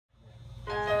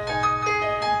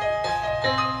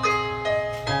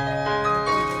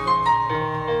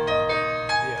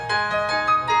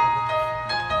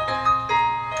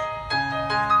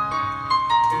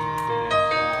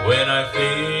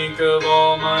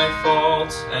my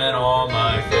faults and all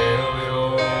my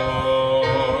failures,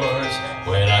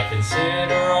 when I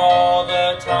consider all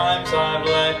the times I've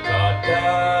let God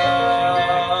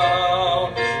down,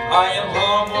 I am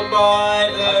humbled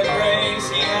by the grace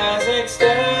He has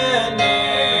extended.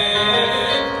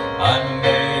 I'm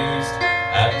amazed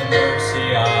at the mercy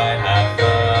I have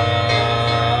found.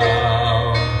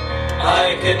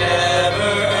 I could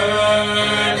never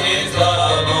earn His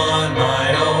love on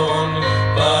my own,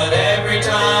 but every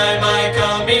time I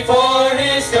come before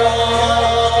His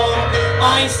throne,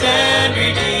 I stand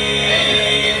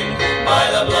redeemed by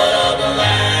the blood of the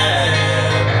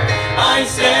Lamb. I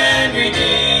stand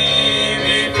redeemed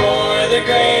before the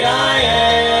great I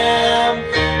am.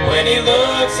 When He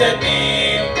looks at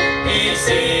me, He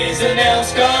sees the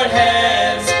nail-scarred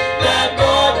hands that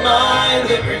bought my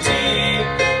liberty.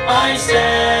 I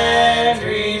stand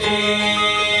redeemed.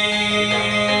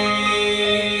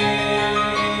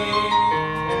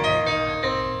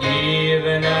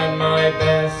 Even at my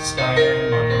best I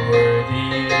am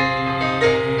unworthy.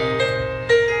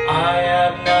 I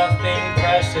have nothing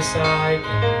precious I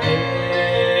can give.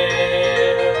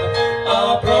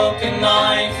 A broken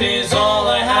life is all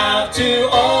I have to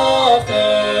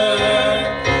offer,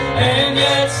 and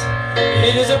yet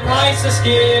it is a priceless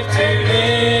gift to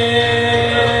Him.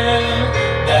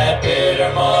 That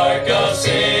bitter mark of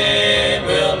sin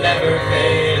will never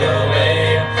fade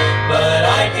away, but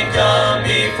I can come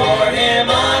before Him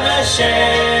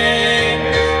unashamed.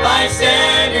 I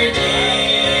stand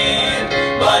redeemed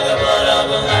by the blood of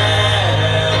the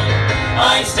Lamb.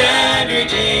 I stand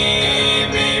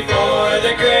redeemed before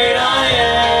the great I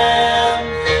am.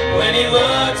 When He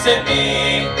looks at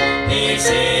me, He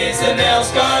sees the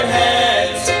nail-scarred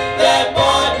hands that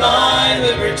bought my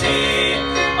liberty.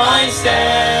 I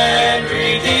stand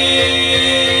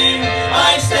redeemed.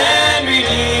 I stand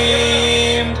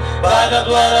redeemed by the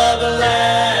blood of the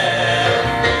Lamb.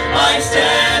 I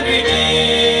stand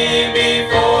redeemed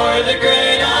before the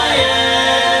great I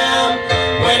am.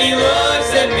 When He looks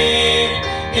at me,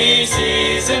 He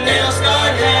sees the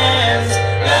nail-scarred hands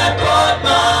that bought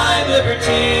my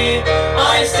liberty.